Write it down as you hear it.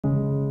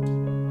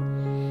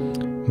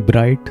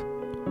bright,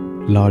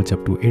 large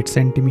up to 8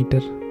 cm,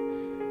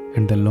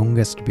 and the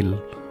longest bill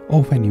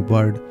of any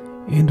bird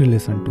in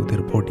relation to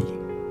their body.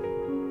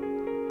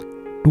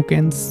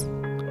 Toucans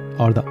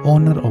are the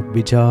owner of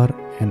bizarre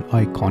and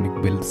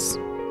iconic bills.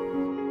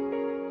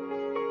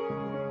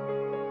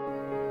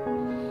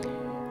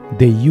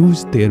 They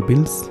use their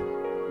bills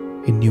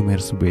in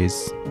numerous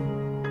ways.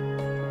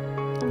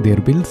 Their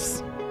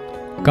bills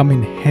come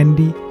in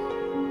handy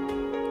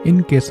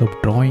in case of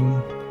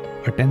drawing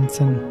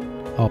attention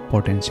of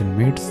potential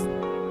mates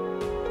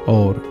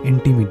or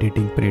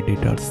intimidating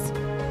predators.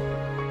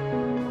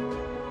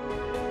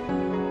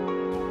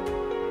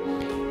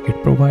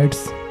 It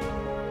provides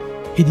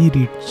easy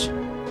reach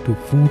to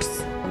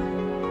foods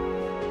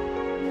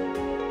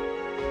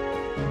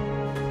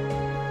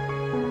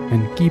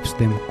and keeps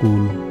them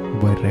cool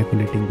by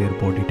regulating their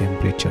body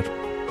temperature.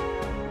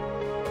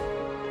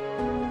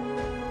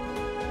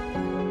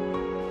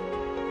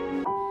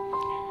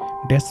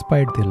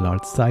 Despite their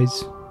large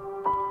size,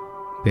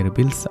 their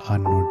bills are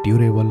not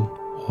durable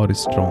or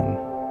strong.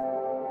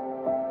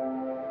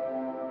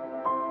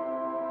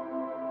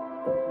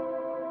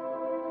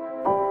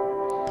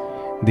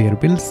 Their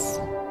bills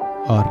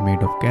are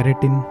made of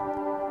keratin,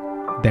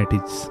 that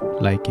is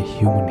like a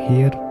human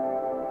hair,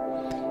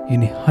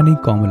 in a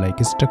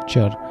honeycomb-like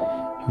structure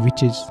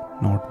which is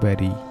not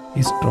very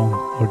strong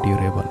or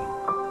durable.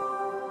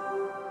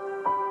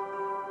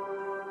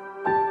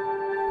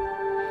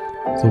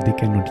 So they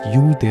cannot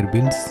use their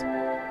bills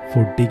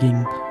for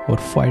digging or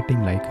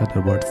fighting like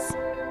other birds.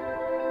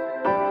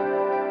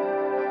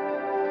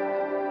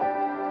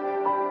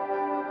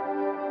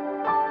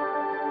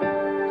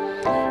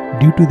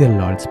 Due to their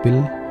large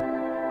bill,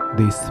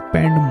 they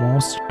spend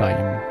most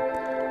time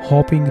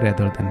hopping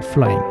rather than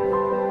flying.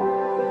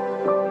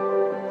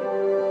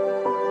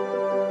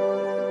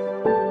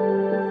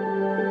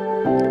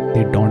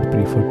 They don't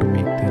prefer to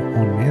make their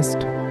own nest,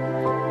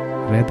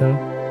 rather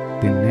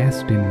they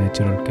nest in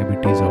natural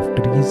cavities of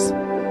trees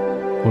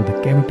or the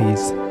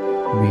cavities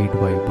made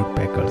by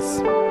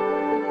woodpeckers.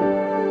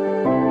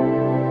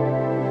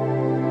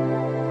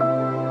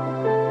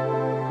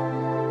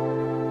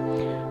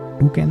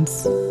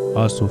 Toucans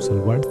are social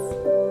birds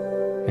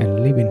and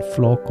live in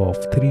flock of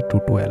 3 to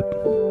 12.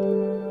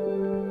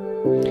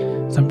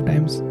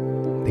 Sometimes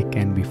they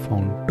can be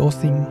found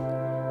tossing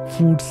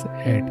foods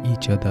at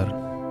each other,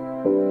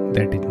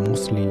 that is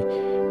mostly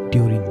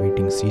during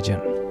mating season.